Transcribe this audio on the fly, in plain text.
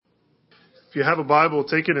If you have a Bible,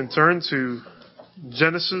 take it and turn to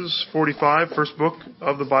Genesis 45, first book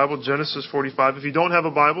of the Bible, Genesis 45. If you don't have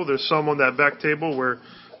a Bible, there's some on that back table where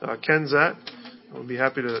Ken's at. We'll be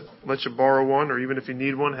happy to let you borrow one, or even if you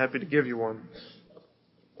need one, happy to give you one.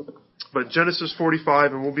 But Genesis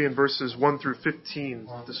 45, and we'll be in verses 1 through 15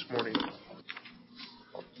 this morning.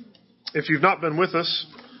 If you've not been with us,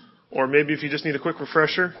 or maybe if you just need a quick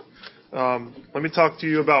refresher, let me talk to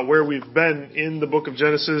you about where we've been in the book of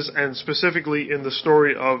Genesis, and specifically in the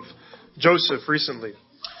story of Joseph recently.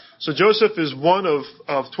 So Joseph is one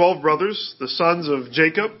of 12 brothers, the sons of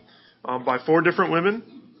Jacob, by 4 different women.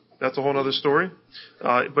 That's a whole other story.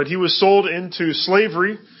 But he was sold into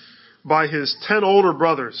slavery by his 10 older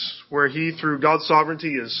brothers, where he, through God's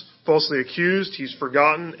sovereignty, is falsely accused, he's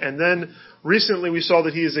forgotten, and then recently we saw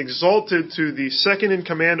that he is exalted to the second in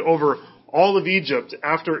command over all of Egypt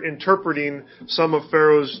after interpreting some of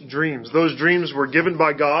Pharaoh's dreams. Those dreams were given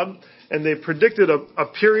by God, and they predicted a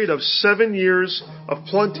period of 7 years of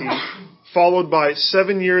plenty, followed by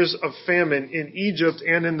 7 years of famine in Egypt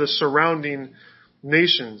and in the surrounding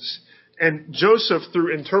nations. And Joseph,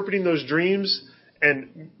 through interpreting those dreams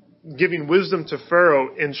and giving wisdom to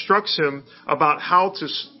Pharaoh, instructs him about how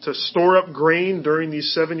to store up grain during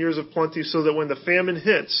these 7 years of plenty so that when the famine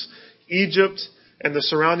hits, Egypt and the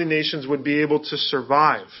surrounding nations would be able to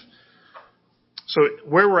survive. So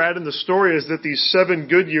where we're at in the story is that these 7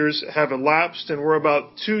 good years have elapsed, and we're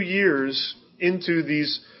about 2 years into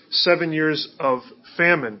these 7 years of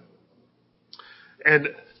famine. And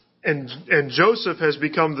Joseph has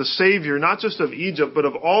become the savior, not just of Egypt, but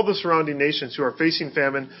of all the surrounding nations who are facing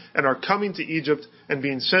famine and are coming to Egypt and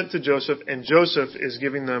being sent to Joseph, and Joseph is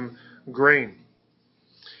giving them grain.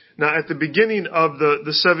 Now, at the beginning of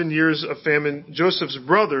the 7 years of famine, Joseph's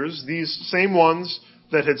brothers, these same ones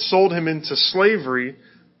that had sold him into slavery,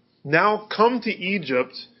 now come to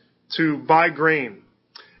Egypt to buy grain.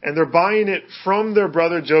 And they're buying it from their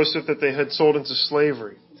brother Joseph that they had sold into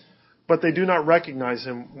slavery. But they do not recognize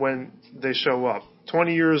him when they show up.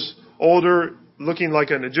 20 years older, looking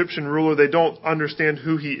like an Egyptian ruler, they don't understand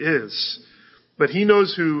who he is. But he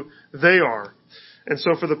knows who they are. And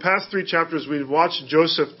so for the past 3 chapters, we've watched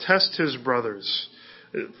Joseph test his brothers,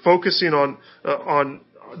 focusing on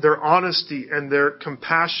their honesty and their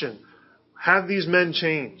compassion. Have these men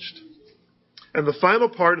changed? And the final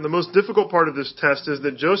part, and the most difficult part of this test, is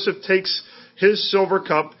that Joseph takes his silver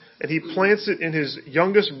cup and he plants it in his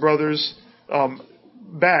youngest brother's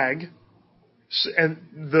bag. And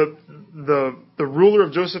the ruler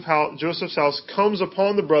of Joseph's house comes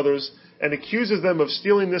upon the brothers and accuses them of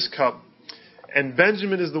stealing this cup. And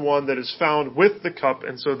Benjamin is the one that is found with the cup,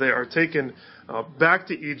 and so they are taken back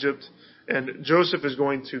to Egypt, and Joseph is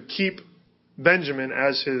going to keep Benjamin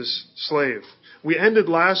as his slave. We ended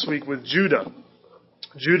last week with Judah.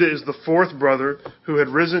 Judah is the 4th brother who had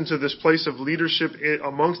risen to this place of leadership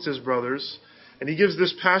amongst his brothers, and he gives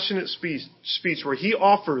this passionate speech where he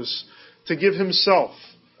offers to give himself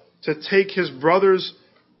to take his brother's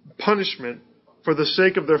punishment for the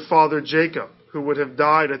sake of their father Jacob, who would have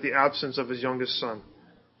died at the absence of his youngest son.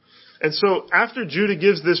 And so after Judah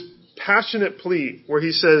gives this passionate plea where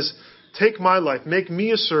he says, take my life, make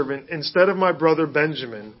me a servant instead of my brother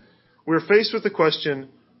Benjamin, we're faced with the question,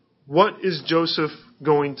 what is Joseph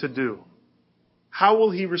going to do? How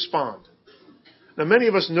will he respond? Now many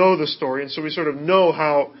of us know the story, and so we sort of know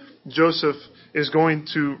how Joseph is going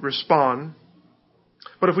to respond.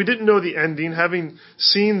 But if we didn't know the ending, having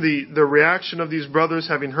seen the reaction of these brothers,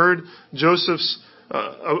 having heard Joseph's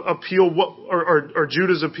appeal, or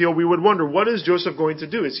Judah's appeal, we would wonder, what is Joseph going to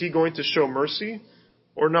do? Is he going to show mercy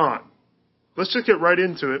or not? Let's just get right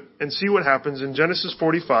into it and see what happens in Genesis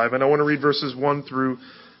 45, and I want to read verses 1 through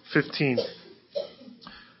 15.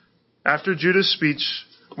 After Judah's speech,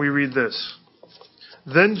 we read this.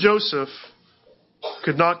 Then Joseph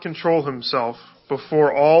could not control himself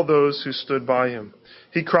before all those who stood by him.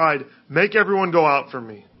 He cried, make everyone go out from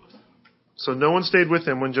me. So no one stayed with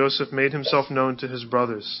him when Joseph made himself known to his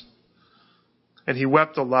brothers. And he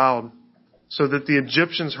wept aloud, so that the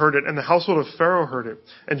Egyptians heard it, and the household of Pharaoh heard it.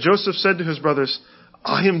 And Joseph said to his brothers,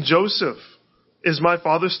 I am Joseph. Is my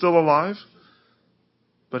father still alive?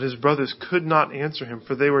 But his brothers could not answer him,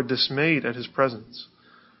 for they were dismayed at his presence.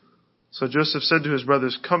 So Joseph said to his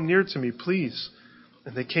brothers, come near to me, please.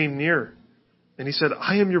 And they came near. And he said,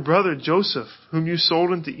 I am your brother Joseph, whom you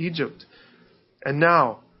sold into Egypt. And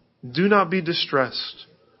now, do not be distressed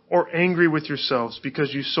or angry with yourselves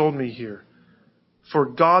because you sold me here. For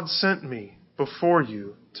God sent me before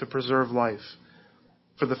you to preserve life.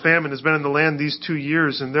 For the famine has been in the land these 2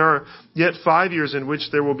 years, and there are yet 5 years in which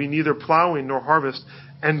there will be neither plowing nor harvest.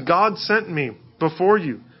 And God sent me before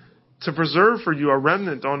you to preserve for you a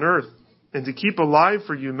remnant on earth, and to keep alive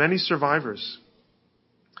for you many survivors.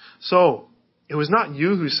 So, it was not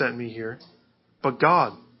you who sent me here, but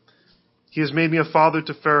God. He has made me a father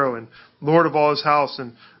to Pharaoh and lord of all his house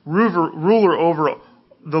and ruler over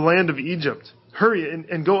the land of Egypt. Hurry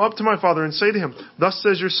and go up to my father and say to him, thus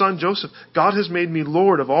says your son Joseph, God has made me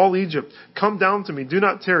Lord of all Egypt. Come down to me, do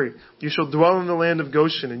not tarry. You shall dwell in the land of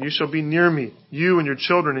Goshen, and you shall be near me, you and your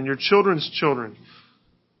children and your children's children,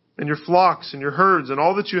 and your flocks and your herds and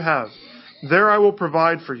all that you have. There I will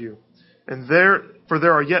provide for you. And there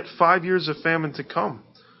are yet 5 years of famine to come,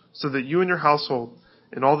 so that you and your household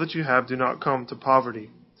and all that you have do not come to poverty.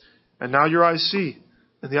 And now your eyes see,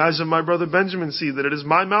 and the eyes of my brother Benjamin see, that it is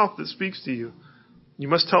my mouth that speaks to you. You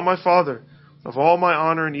must tell my father of all my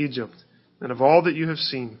honor in Egypt, and of all that you have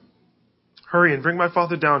seen. Hurry and bring my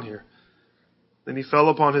father down here. Then he fell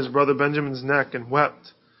upon his brother Benjamin's neck and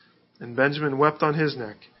wept. And Benjamin wept on his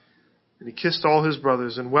neck. And he kissed all his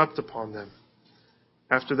brothers and wept upon them.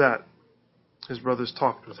 After that, his brothers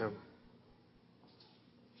talked with him.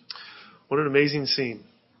 What an amazing scene.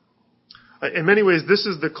 In many ways, this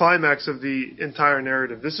is the climax of the entire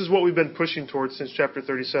narrative. This is what we've been pushing towards since chapter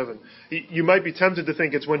 37. You might be tempted to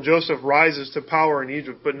think it's when Joseph rises to power in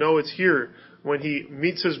Egypt, but no, it's here when he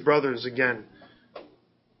meets his brothers again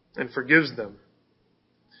and forgives them.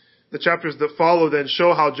 The chapters that follow then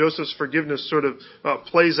show how Joseph's forgiveness sort of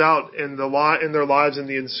plays out in their lives in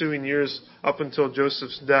the ensuing years up until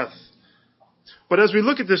Joseph's death. But as we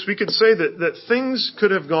look at this, we could say that things could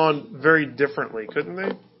have gone very differently, couldn't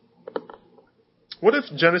they? What if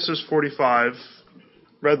Genesis 45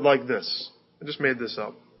 read like this? I just made this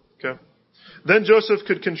up. Okay. Then Joseph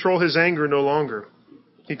could control his anger no longer.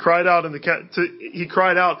 He cried out,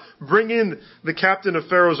 bring in the captain of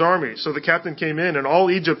Pharaoh's army. So the captain came in, and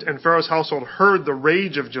all Egypt and Pharaoh's household heard the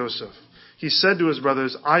rage of Joseph. He said to his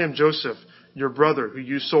brothers, I am Joseph, your brother, who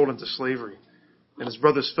you sold into slavery. And his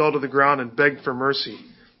brothers fell to the ground and begged for mercy.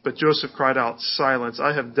 But Joseph cried out, silence,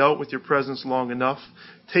 I have dealt with your presence long enough.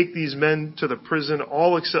 Take these men to the prison,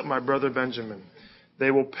 all except my brother Benjamin. They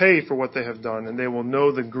will pay for what they have done, and they will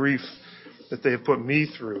know the grief that they have put me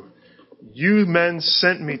through. You men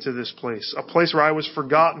sent me to this place, a place where I was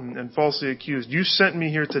forgotten and falsely accused. You sent me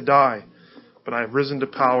here to die, but I have risen to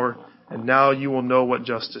power, and now you will know what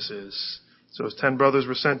justice is. So his 10 brothers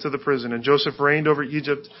were sent to the prison, and Joseph reigned over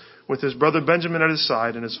Egypt with his brother Benjamin at his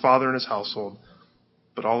side, and his father and his household.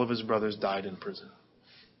 But all of his brothers died in prison.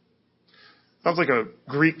 Sounds like a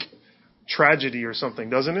Greek tragedy or something,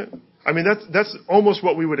 doesn't it? I mean, that's almost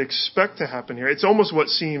what we would expect to happen here. It's almost what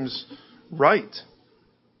seems right.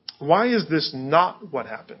 Why is this not what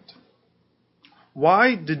happened?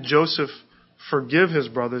 Why did Joseph forgive his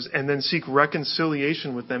brothers and then seek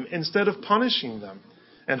reconciliation with them instead of punishing them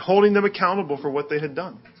and holding them accountable for what they had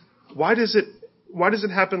done? Why does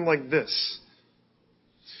it happen like this?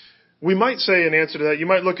 We might say in answer to that, you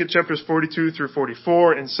might look at chapters 42 through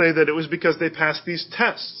 44 and say that it was because they passed these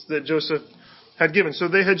tests that Joseph had given. So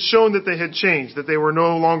they had shown that they had changed, that they were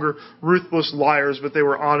no longer ruthless liars, but they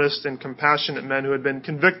were honest and compassionate men who had been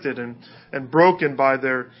convicted and broken by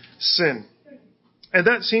their sin. And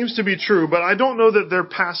that seems to be true, but I don't know that their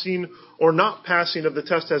passing or not passing of the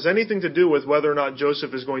test has anything to do with whether or not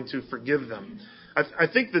Joseph is going to forgive them. I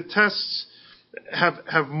think the tests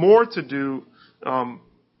have more to do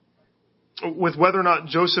with whether or not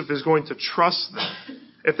Joseph is going to trust them.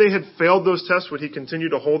 If they had failed those tests, would he continue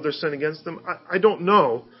to hold their sin against them? I don't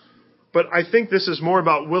know. But I think this is more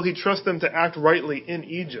about, will he trust them to act rightly in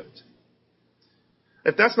Egypt?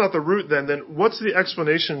 If that's not the root, then what's the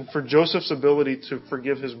explanation for Joseph's ability to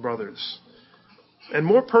forgive his brothers? And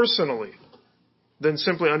more personally than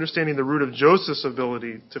simply understanding the root of Joseph's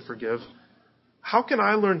ability to forgive, how can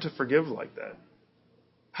I learn to forgive like that?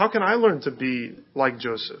 How can I learn to be like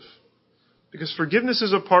Joseph? Because forgiveness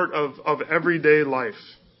is a part of everyday life.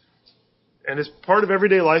 And it's part of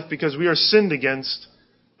everyday life because we are sinned against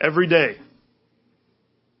every day.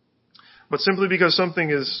 But simply because something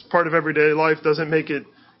is part of everyday life doesn't make it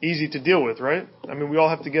easy to deal with, right? I mean, we all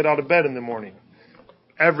have to get out of bed in the morning.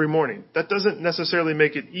 Every morning. That doesn't necessarily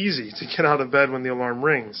make it easy to get out of bed when the alarm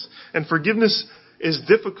rings. And forgiveness is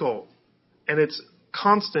difficult. And it's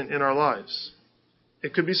constant in our lives.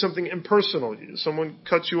 It could be something impersonal. Someone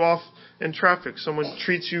cuts you off in traffic. Someone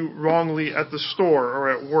treats you wrongly at the store or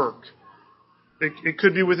at work. It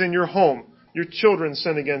could be within your home. Your children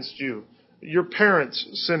sin against you. Your parents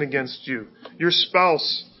sin against you. Your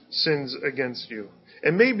spouse sins against you.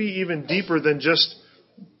 It may be even deeper than just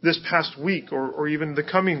this past week or even the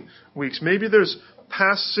coming weeks. Maybe there's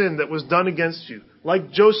past sin that was done against you. Like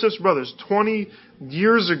Joseph's brothers 20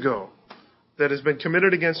 years ago. that has been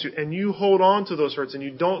committed against you, and you hold on to those hurts and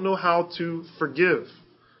you don't know how to forgive.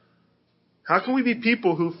 How can we be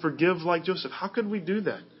people who forgive like Joseph? How could we do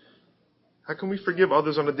that? How can we forgive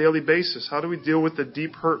others on a daily basis? How do we deal with the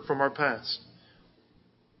deep hurt from our past?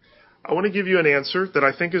 I want to give you an answer that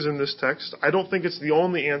I think is in this text. I don't think it's the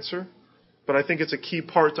only answer, but I think it's a key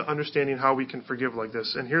part to understanding how we can forgive like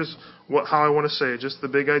this. And here's how I want to say it, just the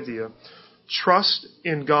big idea. Trust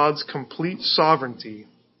in God's complete sovereignty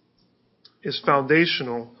is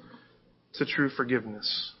foundational to true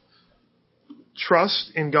forgiveness.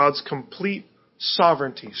 Trust in God's complete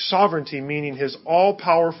sovereignty. Sovereignty meaning His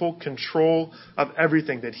all-powerful control of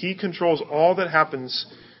everything, that He controls all that happens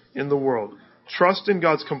in the world. Trust in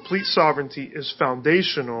God's complete sovereignty is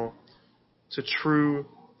foundational to true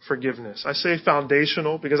forgiveness. I say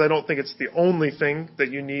foundational because I don't think it's the only thing that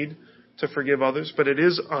you need to forgive others, but it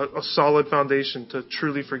is a solid foundation to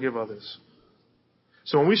truly forgive others.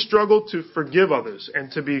 So when we struggle to forgive others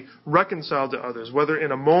and to be reconciled to others, whether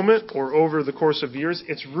in a moment or over the course of years,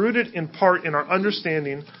 it's rooted in part in our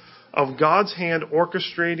understanding of God's hand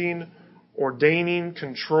orchestrating, ordaining,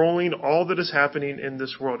 controlling all that is happening in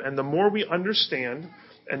this world. And the more we understand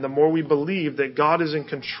and the more we believe that God is in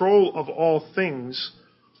control of all things,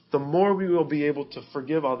 the more we will be able to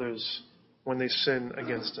forgive others when they sin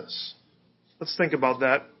against us. Let's think about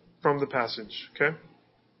that from the passage, okay?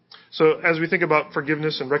 So as we think about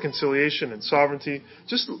forgiveness and reconciliation and sovereignty,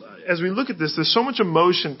 just as we look at this, there's so much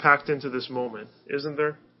emotion packed into this moment, isn't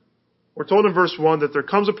there? We're told in verse 1 that there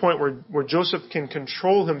comes a point where Joseph can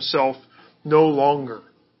control himself no longer.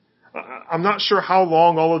 I'm not sure how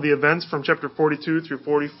long all of the events from chapter 42 through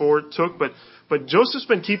 44 took, but Joseph's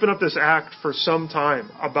been keeping up this act for some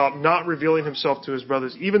time about not revealing himself to his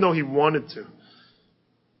brothers, even though he wanted to.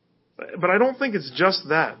 But I don't think it's just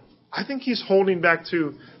that. I think he's holding back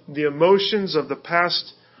to the emotions of the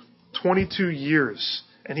past 22 years.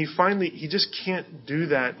 And he just can't do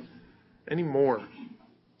that anymore.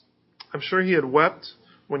 I'm sure he had wept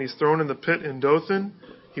when he's thrown in the pit in Dothan.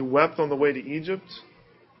 He wept on the way to Egypt.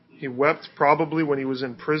 He wept probably when he was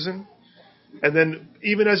in prison. And then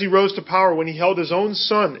even as he rose to power, when he held his own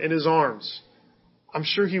son in his arms, I'm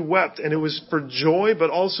sure he wept. And it was for joy, but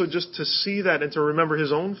also just to see that and to remember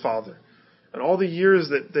his own father and all the years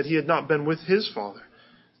that he had not been with his father.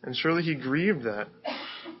 And surely he grieved that.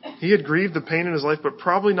 He had grieved the pain in his life, but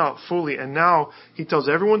probably not fully. And now he tells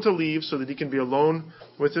everyone to leave so that he can be alone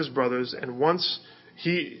with his brothers. And once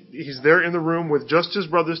he's there in the room with just his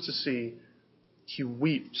brothers to see, he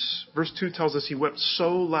weeps. Verse 2 tells us he wept so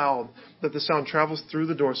loud that the sound travels through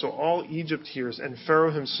the door. So all Egypt hears, and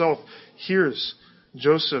Pharaoh himself hears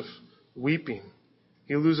Joseph weeping.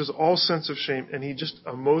 He loses all sense of shame, and he just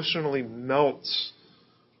emotionally melts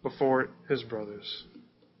before his brothers.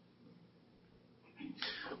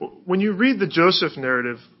 When you read the Joseph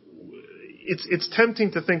narrative, it's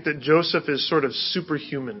tempting to think that Joseph is sort of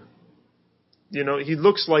superhuman. You know, he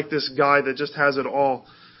looks like this guy that just has it all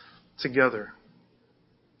together.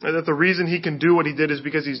 And that the reason he can do what he did is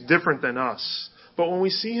because he's different than us. But when we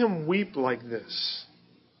see him weep like this,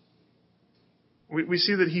 we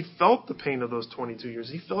see that he felt the pain of those 22 years.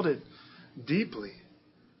 He felt it deeply.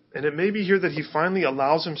 And it may be here that he finally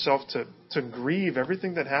allows himself to grieve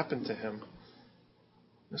everything that happened to him.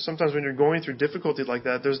 Sometimes when you're going through difficulty like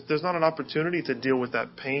that, there's not an opportunity to deal with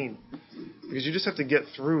that pain. Because you just have to get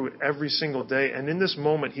through it every single day. And in this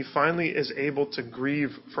moment, he finally is able to grieve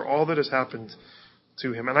for all that has happened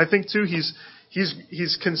to him. And I think too,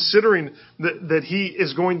 he's considering that he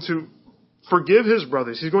is going to forgive his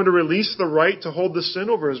brothers. He's going to release the right to hold the sin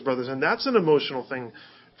over his brothers. And that's an emotional thing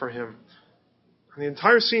for him. And the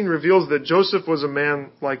entire scene reveals that Joseph was a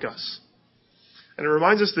man like us. And it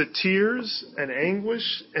reminds us that tears and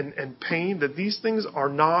anguish and pain, that these things are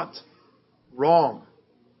not wrong.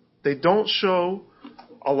 They don't show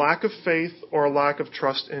a lack of faith or a lack of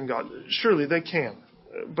trust in God. Surely they can,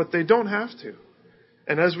 but they don't have to.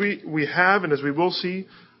 And as we have and as we will see,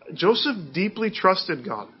 Joseph deeply trusted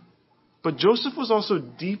God. But Joseph was also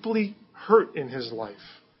deeply hurt in his life.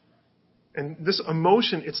 And this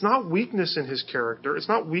emotion, it's not weakness in his character. It's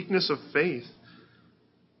not weakness of faith.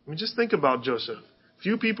 I mean, just think about Joseph.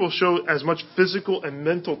 Few people show as much physical and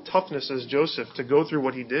mental toughness as Joseph to go through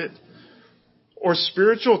what he did. Or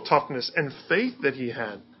spiritual toughness and faith that he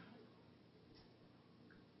had.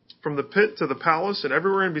 From the pit to the palace and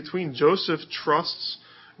everywhere in between, Joseph trusts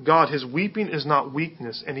God. His weeping is not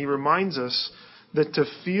weakness. And he reminds us that to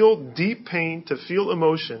feel deep pain, to feel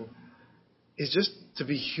emotion, is just to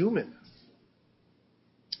be human.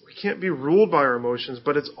 We can't be ruled by our emotions,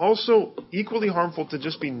 but it's also equally harmful to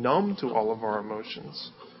just be numb to all of our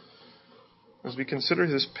emotions. As we consider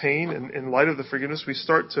his pain and in light of the forgiveness, we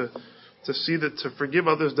start to see that to forgive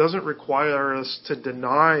others doesn't require us to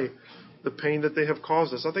deny the pain that they have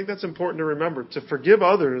caused us. I think that's important to remember. To forgive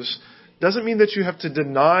others doesn't mean that you have to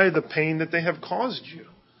deny the pain that they have caused you.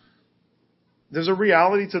 There's a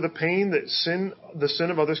reality to the pain that the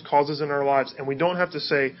sin of others causes in our lives, and we don't have to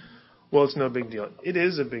say, well, it's no big deal. It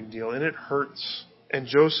is a big deal, and it hurts. And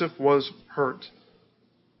Joseph was hurt.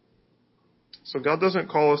 So God doesn't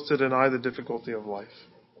call us to deny the difficulty of life.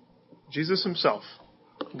 Jesus himself,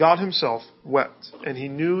 God himself, wept, and he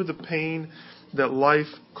knew the pain that life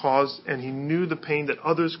caused, and he knew the pain that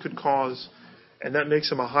others could cause, and that makes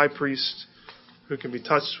him a high priest who can be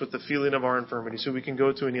touched with the feeling of our infirmities, who we can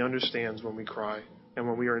go to and he understands when we cry and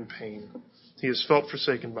when we are in pain. He has felt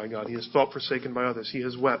forsaken by God. He has felt forsaken by others. He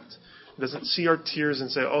has wept. He doesn't see our tears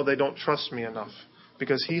and say, oh, they don't trust me enough,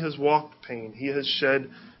 because he has walked pain. He has shed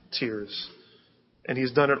tears. And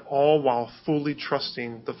he's done it all while fully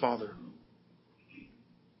trusting the Father.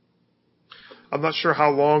 I'm not sure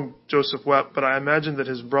how long Joseph wept, but I imagine that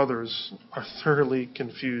his brothers are thoroughly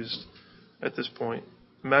confused at this point.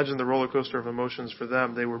 Imagine the roller coaster of emotions for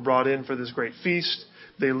them. They were brought in for this great feast.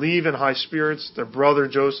 They leave in high spirits. Their brother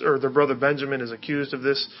Benjamin is accused of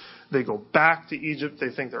this. They go back to Egypt.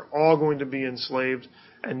 They think they're all going to be enslaved.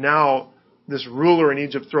 And now this ruler in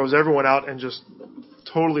Egypt throws everyone out and just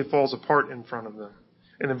totally falls apart in front of them.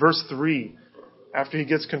 And in verse 3, after he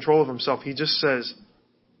gets control of himself, he just says,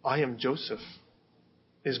 I am Joseph.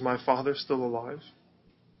 Is my father still alive?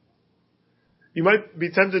 You might be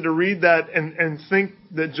tempted to read that and think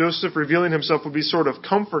that Joseph revealing himself would be sort of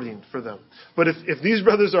comforting for them. But if these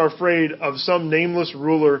brothers are afraid of some nameless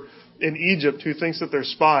ruler in Egypt who thinks that they're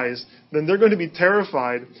spies, then they're going to be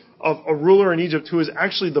terrified of a ruler in Egypt who is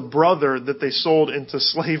actually the brother that they sold into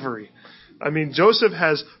slavery. I mean, Joseph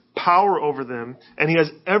has power over them, and he has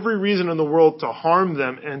every reason in the world to harm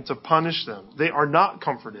them and to punish them. They are not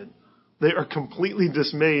comforted. They are completely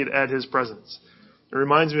dismayed at his presence. It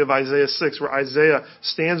reminds me of Isaiah 6, where Isaiah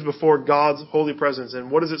stands before God's holy presence. And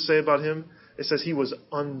what does it say about him? It says he was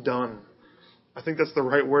undone. I think that's the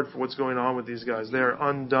right word for what's going on with these guys. They are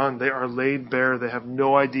undone. They are laid bare. They have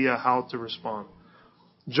no idea how to respond.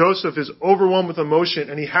 Joseph is overwhelmed with emotion,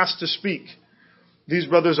 and he has to speak. These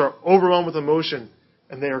brothers are overwhelmed with emotion,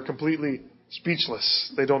 and they are completely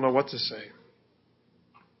speechless. They don't know what to say.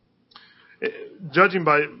 Judging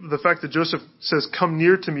by the fact that Joseph says, come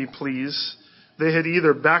near to me, please, they had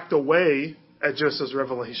either backed away at Joseph's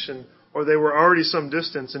revelation, or they were already some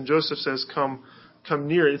distance, and Joseph says, come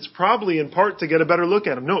near. It's probably in part to get a better look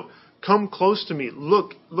at him. No, come close to me.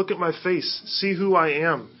 Look at my face. See who I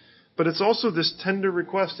am. But it's also this tender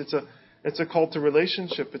request. It's a call to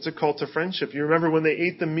relationship. It's a call to friendship. You remember when they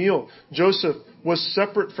ate the meal, Joseph was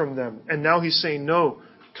separate from them, and now he's saying, no,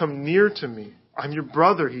 come near to me. I'm your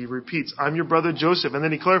brother, he repeats. I'm your brother Joseph. And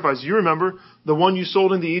then he clarifies, you remember the one you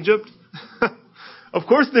sold into Egypt? Of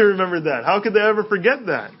course they remembered that. How could they ever forget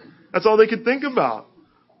that? That's all they could think about.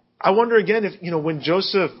 I wonder again if, when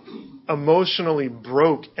Joseph emotionally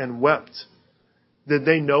broke and wept, did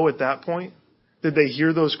they know at that point? Did they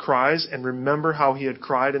hear those cries and remember how he had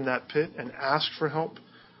cried in that pit and asked for help?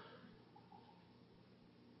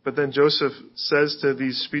 But then Joseph says to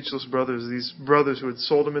these speechless brothers, these brothers who had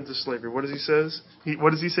sold him into slavery, what does he say?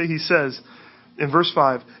 What does he say? He says in verse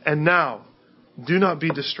 5, and now do not be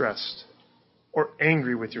distressed or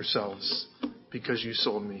angry with yourselves because you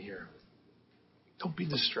sold me here. Don't be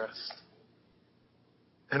distressed.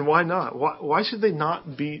 And why not? Why should they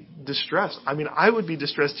not be distressed? I mean, I would be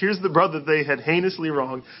distressed. Here's the brother they had heinously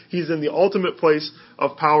wronged. He's in the ultimate place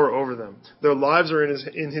of power over them. Their lives are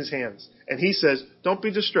in his hands. And he says, don't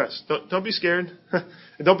be distressed. Don't be scared.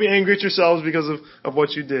 And don't be angry at yourselves because of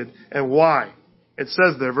what you did. And why? It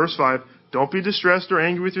says there, verse 5, don't be distressed or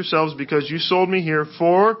angry with yourselves because you sold me here,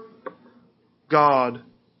 for God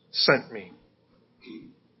sent me.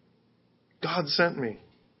 God sent me.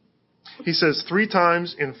 He says 3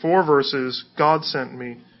 times in 4 verses, God sent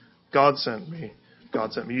me, God sent me,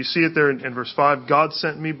 God sent me. You see it there in verse 5, God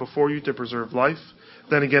sent me before you to preserve life.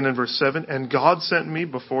 Then again in verse 7, and God sent me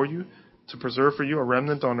before you to preserve for you a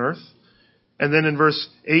remnant on earth. And then in verse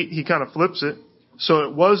 8, he kind of flips it. So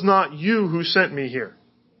it was not you who sent me here,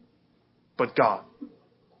 but God.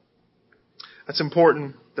 That's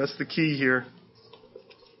important. That's the key here.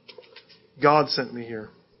 God sent me here.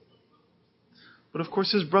 But of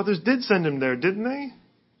course his brothers did send him there, didn't they?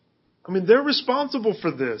 I mean, they're responsible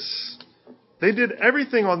for this. They did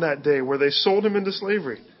everything on that day where they sold him into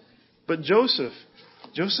slavery. But Joseph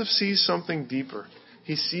sees something deeper.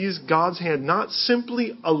 He sees God's hand not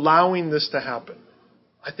simply allowing this to happen.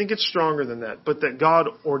 I think it's stronger than that, but that God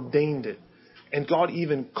ordained it. And God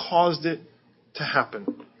even caused it to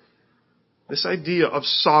happen. This idea of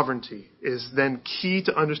sovereignty is then key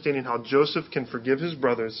to understanding how Joseph can forgive his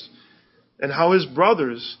brothers and how his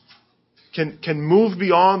brothers can move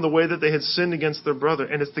beyond the way that they had sinned against their brother.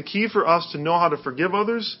 And it's the key for us to know how to forgive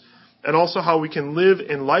others and also how we can live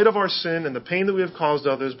in light of our sin and the pain that we have caused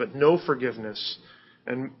others, but know forgiveness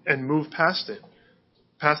and move past it,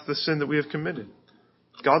 past the sin that we have committed.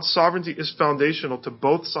 God's sovereignty is foundational to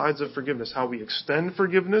both sides of forgiveness, how we extend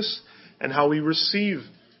forgiveness and how we receive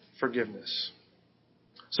forgiveness.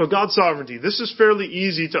 So God's sovereignty, this is fairly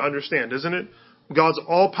easy to understand, isn't it? God's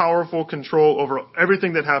all-powerful control over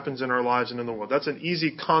everything that happens in our lives and in the world. That's an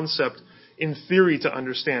easy concept in theory to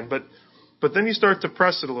understand, but then you start to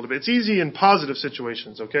press it a little bit. It's easy in positive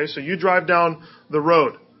situations, okay? So you drive down the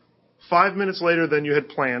road 5 minutes later than you had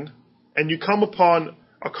planned, and you come upon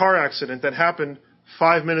a car accident that happened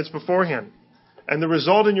 5 minutes beforehand. And the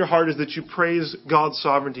result in your heart is that you praise God's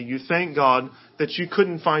sovereignty. You thank God that you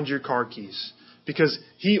couldn't find your car keys because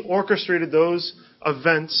He orchestrated those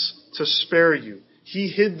events to spare you. He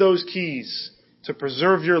hid those keys to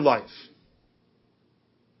preserve your life.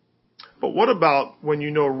 But what about when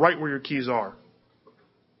you know right where your keys are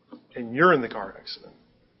and you're in the car accident?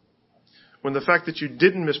 When the fact that you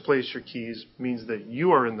didn't misplace your keys means that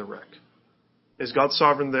you are in the wreck. Is God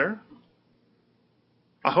sovereign there?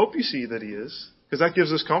 I hope you see that He is, because that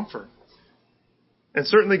gives us comfort. And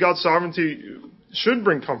certainly God's sovereignty should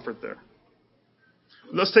bring comfort there.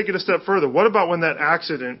 Let's take it a step further. What about when that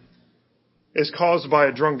accident is caused by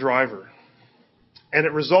a drunk driver and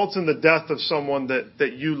it results in the death of someone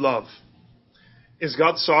that you love? Is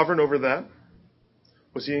God sovereign over that?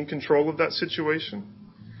 Was He in control of that situation?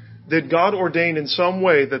 Did God ordain in some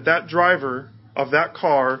way that driver of that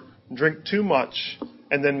car drink too much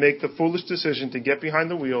and then make the foolish decision to get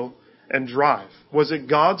behind the wheel and drive? Was it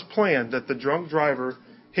God's plan that the drunk driver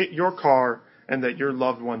hit your car and that your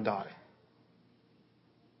loved one die?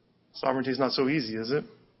 Sovereignty is not so easy, is it?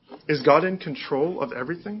 Is God in control of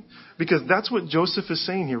everything? Because that's what Joseph is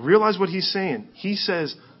saying here. Realize what he's saying. He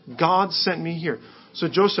says, God sent me here. So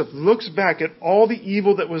Joseph looks back at all the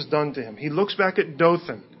evil that was done to him. He looks back at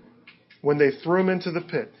Dothan when they threw him into the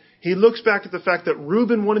pit. He looks back at the fact that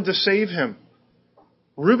Reuben wanted to save him.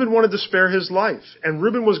 Reuben wanted to spare his life. And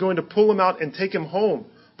Reuben was going to pull him out and take him home.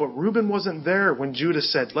 But Reuben wasn't there when Judah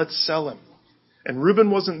said, let's sell him. And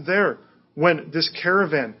Reuben wasn't there when this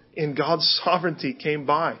caravan in God's sovereignty came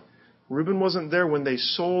by. Reuben wasn't there when they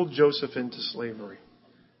sold Joseph into slavery.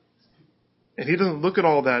 And he doesn't look at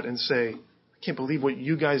all that and say, I can't believe what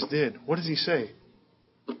you guys did. What does he say?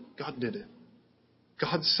 God did it.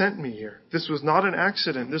 God sent me here. This was not an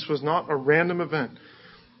accident. This was not a random event.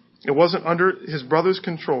 It wasn't under his brother's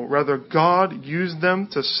control. Rather, God used them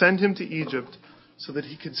to send him to Egypt so that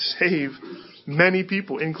he could save many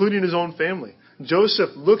people, including his own family. Joseph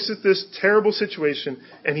looks at this terrible situation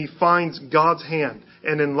and he finds God's hand.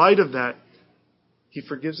 And in light of that, he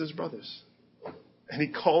forgives his brothers. And he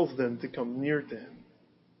calls them to come near to him.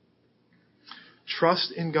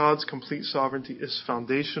 Trust in God's complete sovereignty is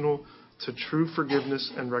foundational to true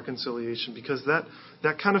forgiveness and reconciliation, because that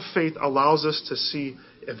kind of faith allows us to see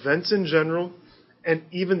events in general and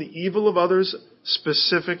even the evil of others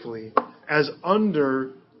specifically as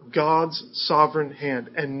under God's sovereign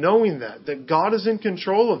hand. And knowing that God is in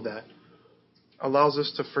control of that, allows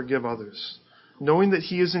us to forgive others. Knowing that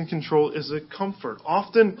He is in control is a comfort.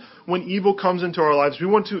 Often when evil comes into our lives, we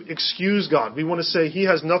want to excuse God. We want to say He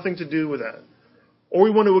has nothing to do with that. Or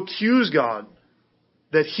we want to accuse God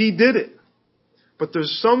that He did it. But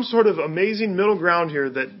there's some sort of amazing middle ground here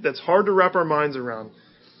that's hard to wrap our minds around.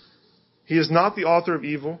 He is not the author of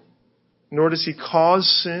evil, nor does He cause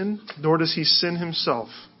sin, nor does He sin Himself.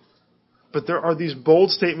 But there are these bold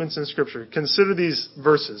statements in Scripture. Consider these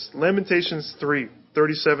verses. Lamentations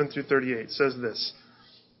 3:37-38 says this.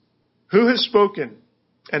 Who has spoken,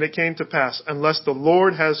 and it came to pass, unless the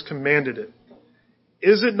Lord has commanded it?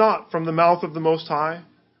 Is it not from the mouth of the Most High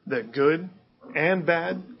that good and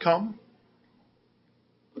bad come?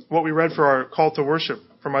 What we read for our call to worship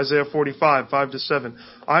from Isaiah 45, 5-7.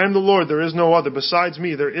 I am the Lord, there is no other. Besides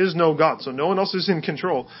me, there is no God. So no one else is in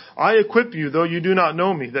control. I equip you, though you do not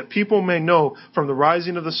know me, that people may know from the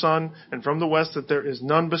rising of the sun and from the west that there is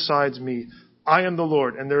none besides me. I am the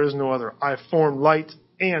Lord, and there is no other. I form light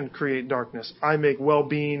and create darkness. I make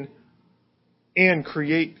well-being and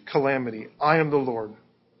create calamity. I am the Lord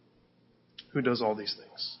who does all these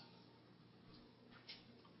things.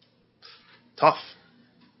 Tough.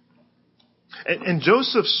 And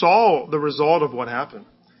Joseph saw the result of what happened.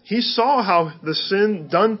 He saw how the sin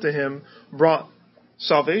done to him brought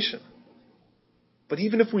salvation. But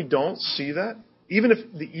even if we don't see that, even if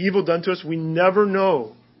the evil done to us, we never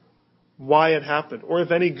know why it happened or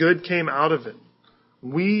if any good came out of it.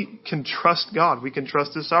 We can trust God. We can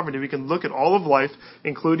trust His sovereignty. We can look at all of life,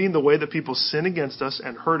 including the way that people sin against us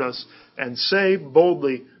and hurt us, and say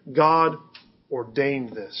boldly, God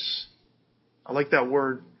ordained this. I like that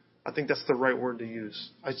word. I think that's the right word to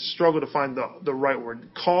use. I struggle to find the right word.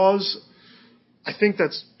 Cause, I think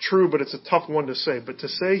that's true, but it's a tough one to say. But to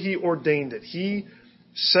say He ordained it, He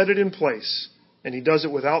set it in place, and He does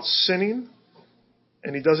it without sinning,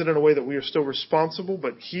 and He does it in a way that we are still responsible,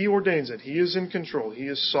 but He ordains it. He is in control. He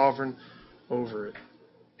is sovereign over it.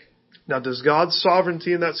 Now, does God's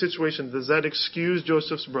sovereignty in that situation, does that excuse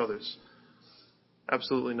Joseph's brothers?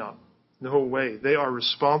 Absolutely not. No way. They are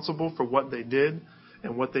responsible for what they did,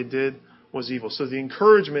 and what they did was evil. So the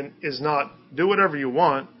encouragement is not, do whatever you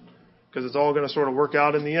want, because it's all going to sort of work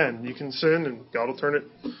out in the end. You can sin, and God will turn it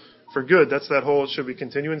for good. That's that whole, should we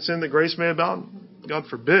continue in sin that grace may abound? God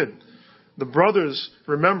forbid. The brothers,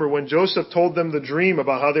 remember, when Joseph told them the dream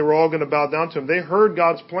about how they were all going to bow down to him, they heard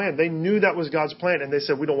God's plan. They knew that was God's plan, and they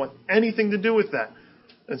said, we don't want anything to do with that.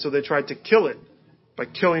 And so they tried to kill it by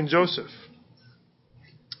killing Joseph.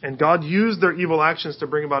 And God used their evil actions to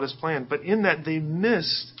bring about His plan. But in that, they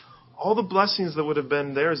missed all the blessings that would have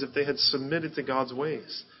been theirs if they had submitted to God's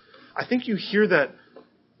ways. I think you hear that.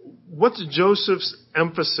 What's Joseph's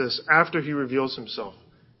emphasis after he reveals himself?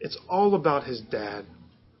 It's all about his dad.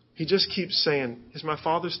 He just keeps saying, is my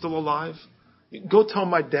father still alive? Go tell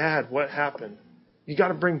my dad what happened. You got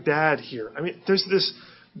to bring dad here. I mean, there's this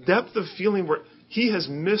depth of feeling where he has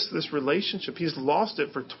missed this relationship. He's lost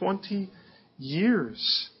it for 20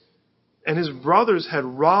 years. And his brothers had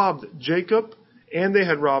robbed Jacob, and they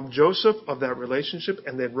had robbed Joseph of that relationship,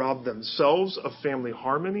 and they'd robbed themselves of family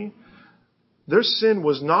harmony. Their sin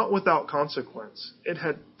was not without consequence. It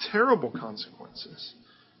had terrible consequences.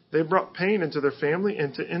 They brought pain into their family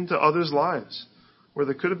and into others' lives where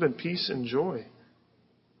there could have been peace and joy.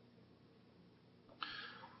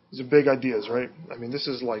 These are big ideas, right? I mean, this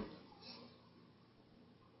is like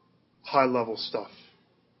high-level stuff.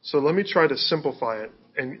 So let me try to simplify it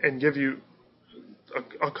and give you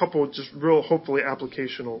a couple just real, hopefully,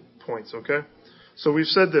 applicational points, okay? So we've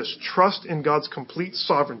said this, trust in God's complete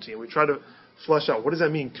sovereignty. And we try to flesh out, what does that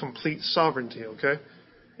mean, complete sovereignty, okay?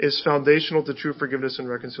 Is foundational to true forgiveness and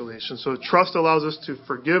reconciliation. So trust allows us to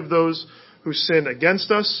forgive those who sin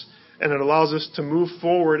against us, and it allows us to move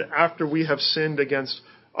forward after we have sinned against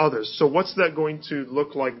others. So what's that going to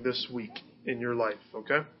look like this week in your life,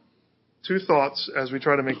 okay? 2 thoughts as we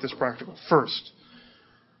try to make this practical. First,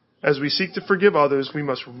 as we seek to forgive others, we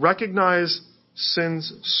must recognize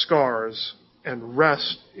sin's scars and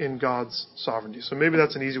rest in God's sovereignty. So maybe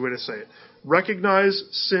that's an easy way to say it. Recognize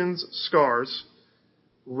sin's scars,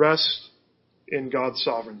 rest in God's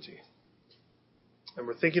sovereignty. And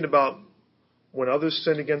we're thinking about when others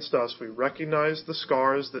sin against us, we recognize the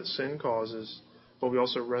scars that sin causes, but we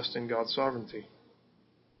also rest in God's sovereignty.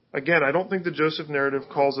 Again, I don't think the Joseph narrative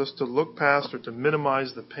calls us to look past or to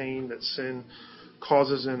minimize the pain that sin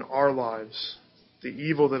causes in our lives, the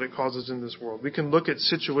evil that it causes in this world. We can look at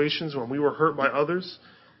situations when we were hurt by others,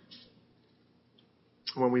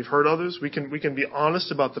 when we've hurt others. We can be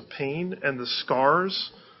honest about the pain and the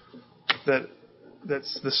scars that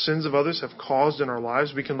the sins of others have caused in our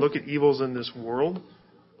lives. We can look at evils in this world.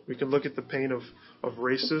 We can look at the pain of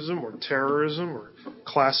racism or terrorism or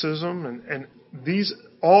classism, and these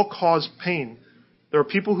all cause pain. There are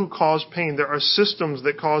people who cause pain. There are systems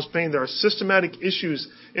that cause pain. There are systematic issues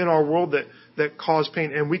in our world that cause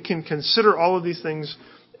pain. And we can consider all of these things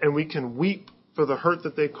and we can weep for the hurt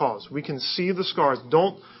that they cause. We can see the scars.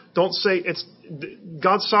 Don't say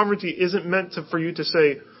God's sovereignty isn't meant for you to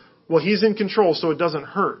say, well, He's in control so it doesn't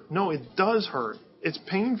hurt. No, it does hurt. It's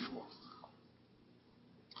painful.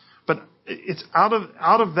 But it's out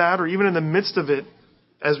of that, or even in the midst of it,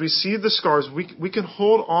 as we see the scars, we can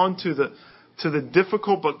hold on to the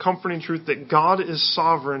difficult but comforting truth that God is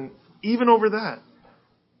sovereign even over that.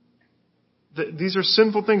 These are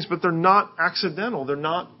sinful things, but they're not accidental. They're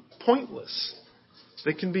not pointless.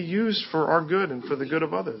 They can be used for our good and for the good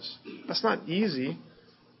of others. That's not easy,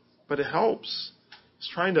 but it helps. I was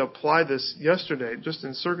trying to apply this yesterday, just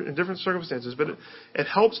in different circumstances, but it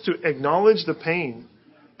helps to acknowledge the pain,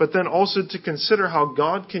 but then also to consider how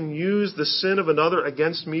God can use the sin of another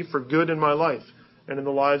against me for good in my life and in the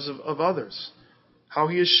lives of others. How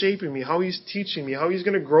He is shaping me, how He's teaching me, how He's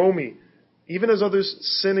going to grow me. Even as others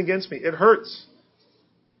sin against me, it hurts.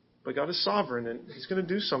 But God is sovereign, and He's going to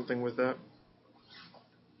do something with that.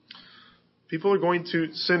 People are going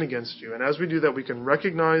to sin against you. And as we do that, we can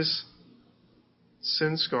recognize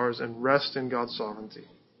sin scars and rest in God's sovereignty.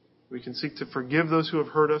 We can seek to forgive those who have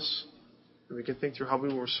hurt us, and we can think through how we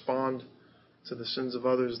will respond to the sins of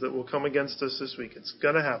others that will come against us this week. It's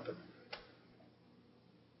going to happen.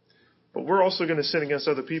 But we're also going to sin against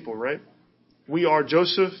other people, right? We are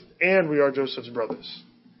Joseph, and we are Joseph's brothers.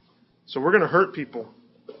 So we're going to hurt people.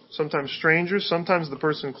 Sometimes strangers, sometimes the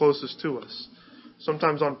person closest to us.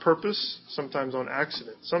 Sometimes on purpose, sometimes on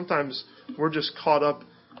accident. Sometimes we're just caught up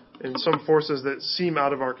in some forces that seem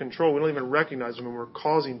out of our control. We don't even recognize them, and we're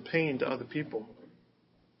causing pain to other people.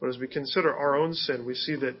 But as we consider our own sin, we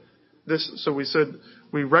see that so we said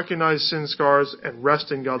we recognize sin scars and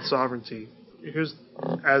rest in God's sovereignty.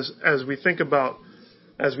 As we think about,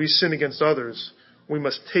 as we sin against others, we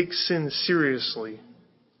must take sin seriously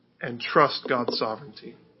and trust God's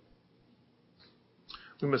sovereignty.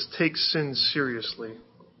 We must take sin seriously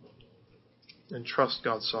and trust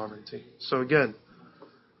God's sovereignty. So again,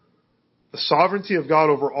 the sovereignty of God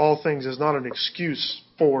over all things is not an excuse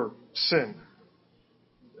for sin.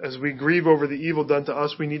 As we grieve over the evil done to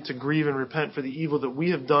us, we need to grieve and repent for the evil that we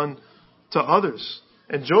have done to others.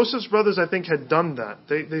 And Joseph's brothers, I think, had done that.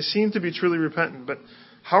 They seemed to be truly repentant, but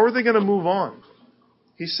how are they going to move on?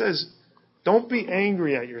 He says, don't be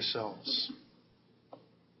angry at yourselves. Do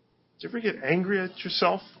you ever get angry at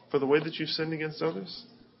yourself for the way that you've sinned against others?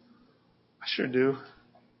 I sure do.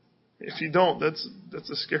 If you don't, that's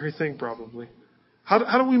a scary thing probably. How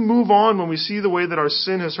do we move on when we see the way that our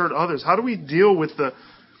sin has hurt others? How do we deal with the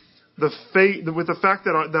fact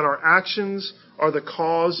that our actions are the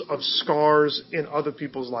cause of scars in other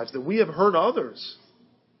people's lives, that we have hurt others?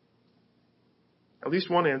 At least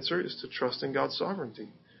one answer is to trust in God's sovereignty.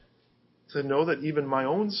 To know that even my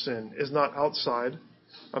own sin is not outside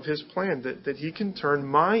of His plan, that He can turn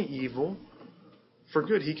my evil for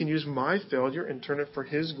good. He can use my failure and turn it for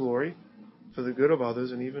His glory, for the good of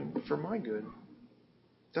others, and even for my good.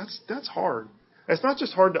 That's hard. It's not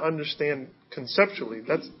just hard to understand conceptually.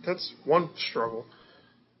 That's one struggle.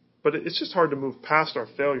 But it's just hard to move past our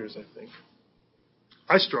failures, I think.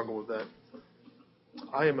 I struggle with that.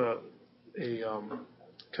 I am a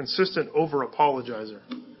consistent over-apologizer.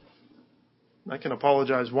 I can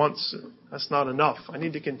apologize once. That's not enough. I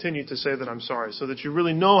need to continue to say that I'm sorry so that you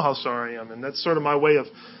really know how sorry I am. And that's sort of my way of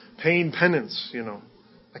paying penance,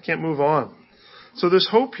 I can't move on. So there's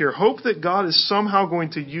hope here. Hope that God is somehow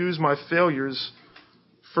going to use my failures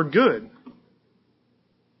for good.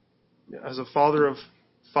 As a father of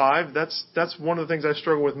 5, that's one of the things I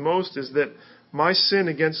struggle with most, is that my sin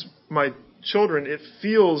against my children, it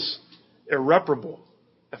feels irreparable.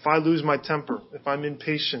 If I lose my temper, if I'm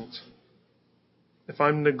impatient, if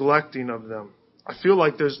I'm neglecting of them, I feel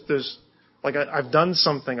like I've done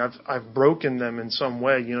something. I've broken them in some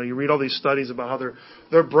way. You read all these studies about how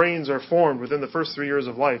their brains are formed within the first 3 years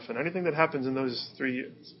of life, and anything that happens in those 3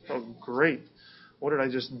 years, oh great, what did I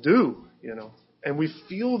just do? And we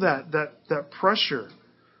feel that pressure.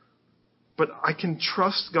 But I can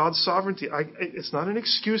trust God's sovereignty. It's not an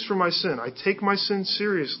excuse for my sin. I take my sin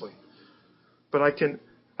seriously. But I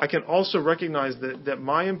can also recognize that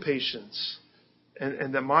my impatience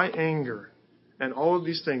and that my anger and all of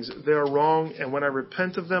these things, they are wrong. And when I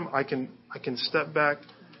repent of them, I can step back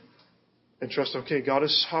and trust, okay, God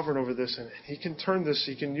is sovereign over this, and He can turn this,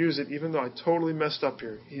 He can use it, even though I totally messed up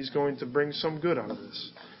here. He's going to bring some good out of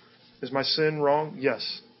this. Is my sin wrong?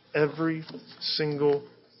 Yes. Every single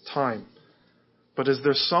time. But is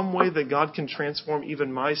there some way that God can transform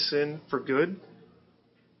even my sin for good?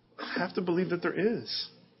 I have to believe that there is.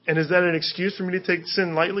 And is that an excuse for me to take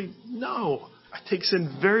sin lightly? No. I take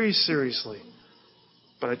sin very seriously.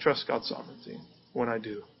 But I trust God's sovereignty when I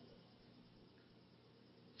do.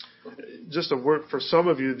 Just a word for some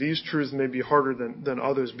of you, these truths may be harder than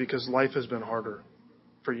others because life has been harder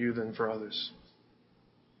for you than for others.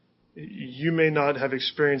 You may not have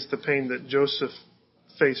experienced the pain that Joseph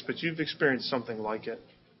faced, but you've experienced something like it.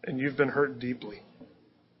 And you've been hurt deeply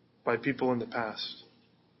by people in the past.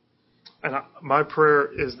 And my prayer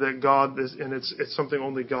is that God, and it's something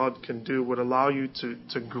only God can do, would allow you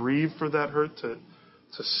to grieve for that hurt, to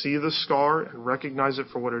see the scar and recognize it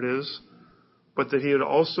for what it is, but that He would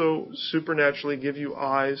also supernaturally give you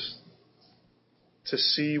eyes to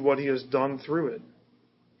see what He has done through it,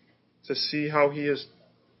 to see how He has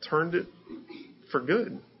turned it for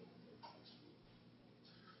good.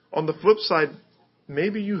 On the flip side,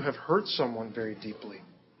 maybe you have hurt someone very deeply.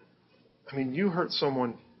 You hurt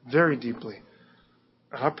someone very deeply.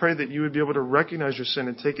 And I pray that you would be able to recognize your sin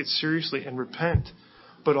and take it seriously and repent,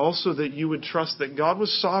 but also that you would trust that God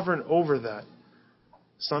was sovereign over that.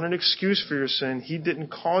 It's not an excuse for your sin. He didn't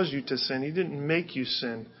cause you to sin. He didn't make you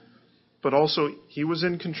sin. but also he was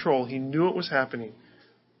in control. He knew what was happening.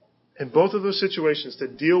 In both of those situations, to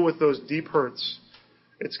deal with those deep hurts,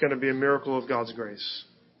 it's going to be a miracle of God's grace.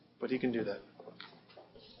 But he can do that.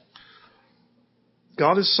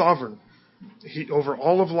 God is sovereign over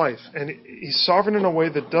all of life. And he's sovereign in a way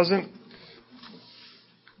that doesn't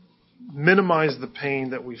minimize the pain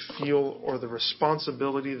that we feel or the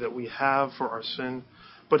responsibility that we have for our sin.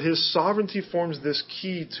 But his sovereignty forms this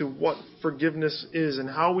key to what forgiveness is and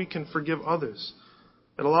how we can forgive others.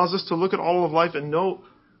 It allows us to look at all of life and know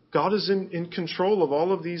God is in control of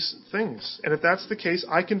all of these things. And if that's the case,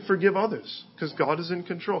 I can forgive others because God is in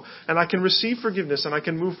control. And I can receive forgiveness and I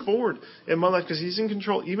can move forward in my life because he's in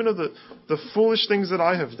control even of the foolish things that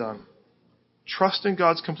I have done. Trust in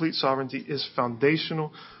God's complete sovereignty is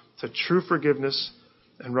foundational to true forgiveness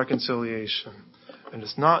and reconciliation. And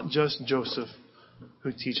it's not just Joseph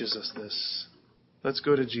who teaches us this. Let's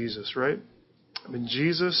go to Jesus, right? I mean,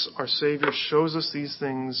 Jesus, our Savior, shows us these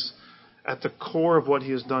things at the core of what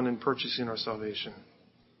he has done in purchasing our salvation.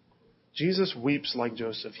 Jesus weeps like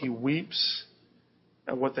Joseph. He weeps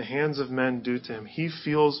at what the hands of men do to him. He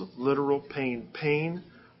feels literal pain, pain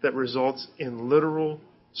that results in literal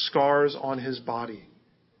scars on his body.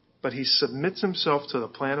 But he submits himself to the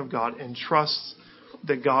plan of God and trusts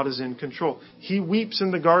that God is in control. He weeps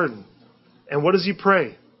in the garden. And what does he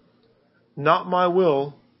pray? Not my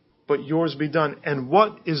will, but yours be done. And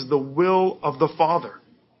what is the will of the Father?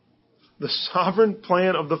 The sovereign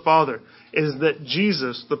plan of the Father is that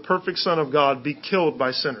Jesus, the perfect Son of God, be killed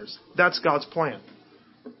by sinners. That's God's plan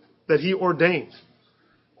that he ordained.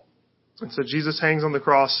 And so Jesus hangs on the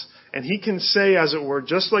cross, and he can say, as it were,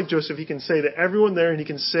 just like Joseph, he can say to everyone there, and he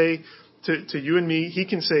can say to you and me, he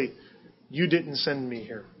can say, you didn't send me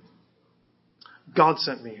here. God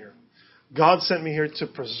sent me here. God sent me here to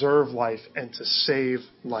preserve life and to save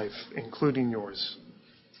life, including yours.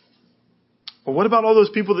 But what about all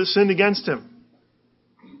those people that sinned against him?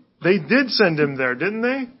 They did send him there, didn't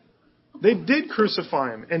they? They did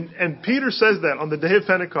crucify him. And Peter says that on the day of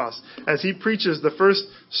Pentecost as he preaches the first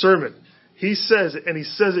sermon. He says it, and he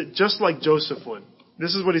says it just like Joseph would.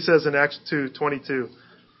 This is what he says in Acts 2:22.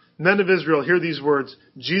 Men of Israel, hear these words.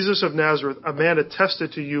 Jesus of Nazareth, a man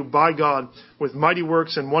attested to you by God with mighty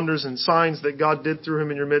works and wonders and signs that God did through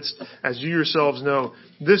him in your midst, as you yourselves know.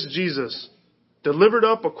 This Jesus, delivered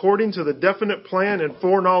up according to the definite plan and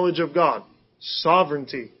foreknowledge of God.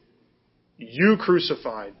 Sovereignty. You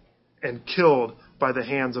crucified and killed by the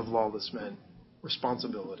hands of lawless men.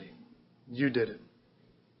 Responsibility. You did it.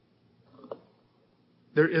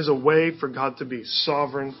 There is a way for God to be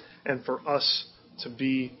sovereign and for us to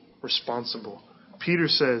be responsible. Peter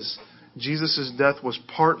says Jesus' death was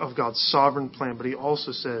part of God's sovereign plan, but he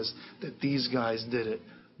also says that these guys did it.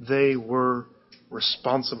 They were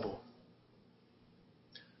responsible.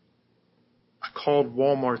 I called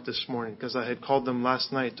Walmart this morning because I had called them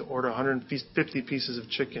last night to order 150 pieces of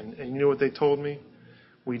chicken. And you know what they told me?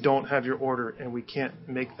 We don't have your order and we can't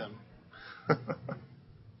make them.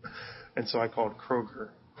 And so I called Kroger.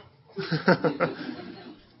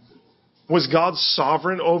 Was God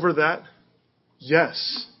sovereign over that?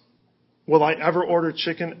 Yes. Will I ever order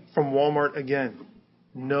chicken from Walmart again?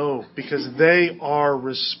 No, because they are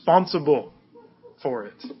responsible for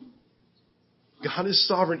it. God is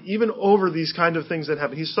sovereign even over these kind of things that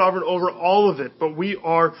happen. He's sovereign over all of it, but we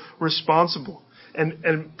are responsible.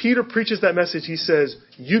 And Peter preaches that message. He says,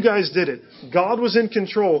 you guys did it. God was in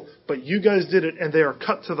control, but you guys did it, and they are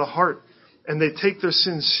cut to the heart, and they take their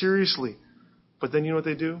sins seriously. But then you know what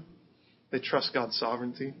they do? They trust God's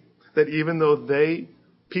sovereignty. That even though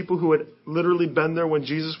people who had literally been there when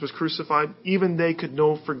Jesus was crucified, even they could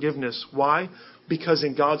know forgiveness. Why? Because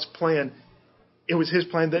in God's plan, it was his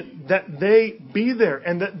plan that they be there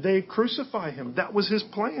and that they crucify him. That was his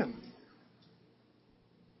plan.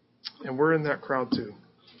 And we're in that crowd too.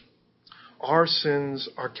 Our sins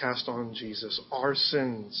are cast on Jesus. Our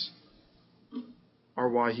sins are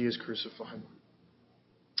why he is crucified.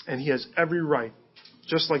 And he has every right,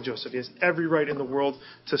 just like Joseph, he has every right in the world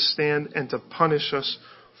to stand and to punish us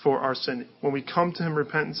for our sin. When we come to him,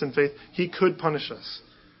 repentance and faith, he could punish us.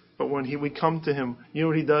 But when we come to him, you know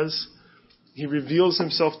what he does? He reveals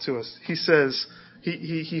himself to us. He says,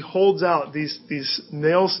 he holds out these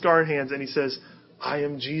nail-scarred hands and he says, I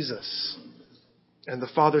am Jesus. And the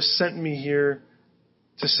Father sent me here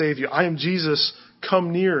to save you. I am Jesus.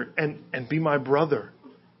 Come near and be my brother.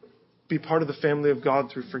 Be part of the family of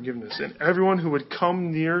God through forgiveness. And everyone who would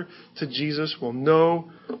come near to Jesus will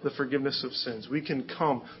know the forgiveness of sins. We can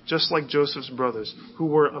come just like Joseph's brothers who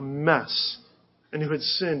were a mess and who had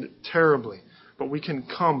sinned terribly. But we can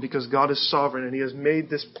come because God is sovereign, and He has made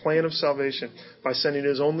this plan of salvation by sending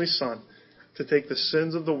His only Son to take the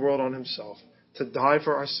sins of the world on Himself, to die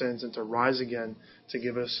for our sins, and to rise again to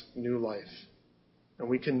give us new life. And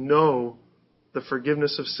we can know the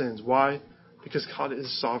forgiveness of sins. Why? Because God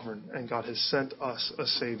is sovereign, and God has sent us a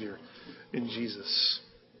Savior in Jesus.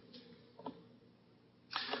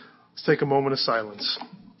 Let's take a moment of silence,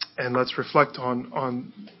 and let's reflect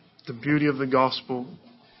on the beauty of the gospel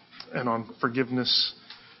and on forgiveness,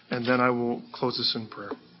 and then I will close this in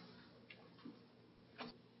prayer.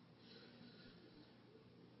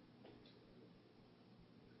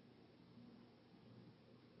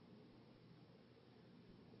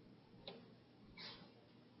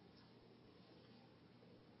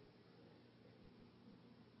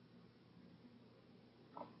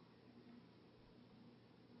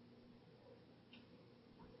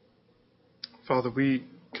 Father, we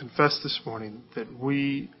confess this morning that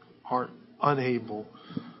we are unable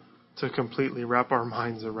to completely wrap our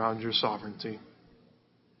minds around your sovereignty.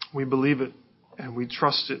 We believe it and we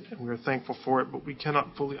trust it and we are thankful for it, but we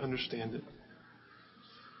cannot fully understand it.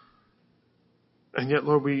 And yet,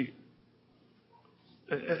 Lord,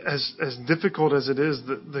 as difficult as it is,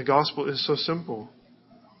 the gospel is so simple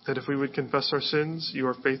that if we would confess our sins, you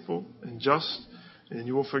are faithful and just, and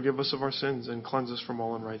you will forgive us of our sins and cleanse us from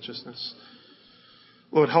all unrighteousness.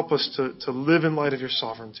 Lord, help us to live in light of your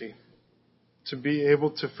sovereignty, to be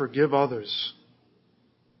able to forgive others,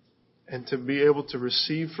 and to be able to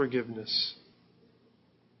receive forgiveness.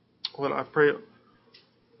 Lord, I pray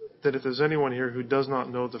that if there's anyone here who does not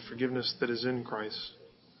know the forgiveness that is in Christ,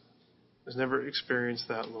 has never experienced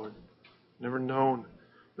that, Lord, never known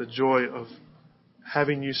the joy of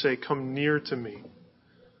having you say, come near to me,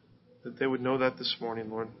 that they would know that this morning,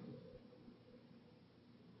 Lord.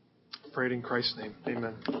 I pray it in Christ's name.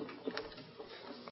 Amen.